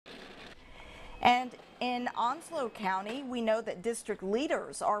And in Onslow County, we know that district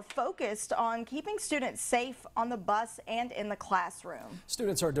leaders are focused on keeping students safe on the bus and in the classroom.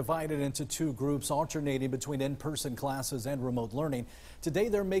 Students are divided into two groups, alternating between in-person classes and remote learning. Today,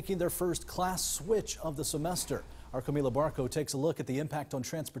 they're making their first class switch of the semester. Our Camila Barco takes a look at the impact on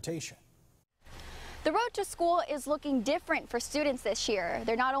transportation. The road to school is looking different for students this year.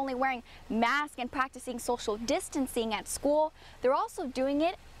 They're not only wearing masks and practicing social distancing at school, they're also doing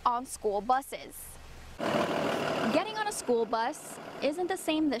it on school buses. Getting on a school bus isn't the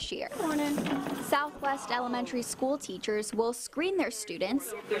same this year. Southwest Elementary School teachers will screen their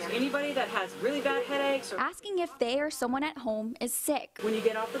students. If there's anybody that has really bad headaches, or asking if they or someone at home is sick. when you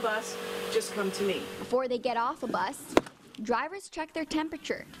get off the bus, just come to me. Before they get off a bus, drivers check their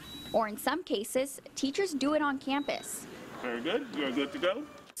temperature. Or in some cases, teachers do it on campus. Very good. You're good to go.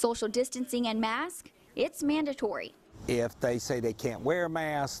 Social distancing and mask, it's mandatory. If they say they can't wear a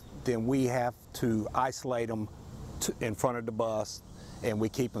mask, then we have to isolate them in front of the bus, and we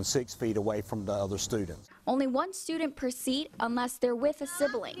keep them 6 feet away from the other students. Only one student per seat unless they're with a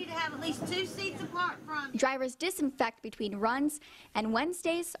sibling. You need to have at least 2 seats apart from you. Drivers disinfect between runs, and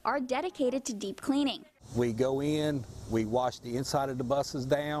Wednesdays are dedicated to deep cleaning. We go in, we wash the inside of the buses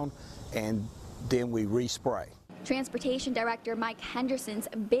down, and then we respray. Transportation Director Mike Henderson's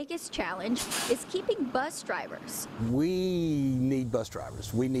biggest challenge is keeping bus drivers. We need bus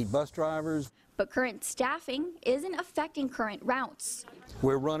drivers. We need bus drivers. But current staffing isn't affecting current routes.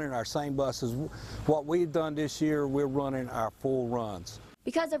 We're running our same buses. What we've done this year, we're running our full runs.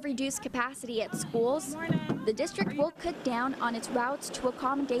 Because of reduced capacity at schools, the district will cut down on its routes to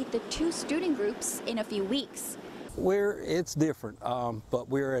accommodate the 2 student groups in a few weeks. It's different, but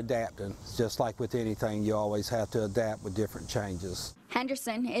we're adapting. Just like with anything, you always have to adapt with different changes.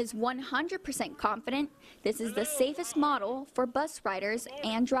 Henderson is 100% confident this is the safest model for bus riders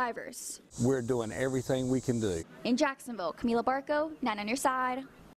and drivers. We're doing everything we can do. In Jacksonville, Camila Barco, 9 on your side.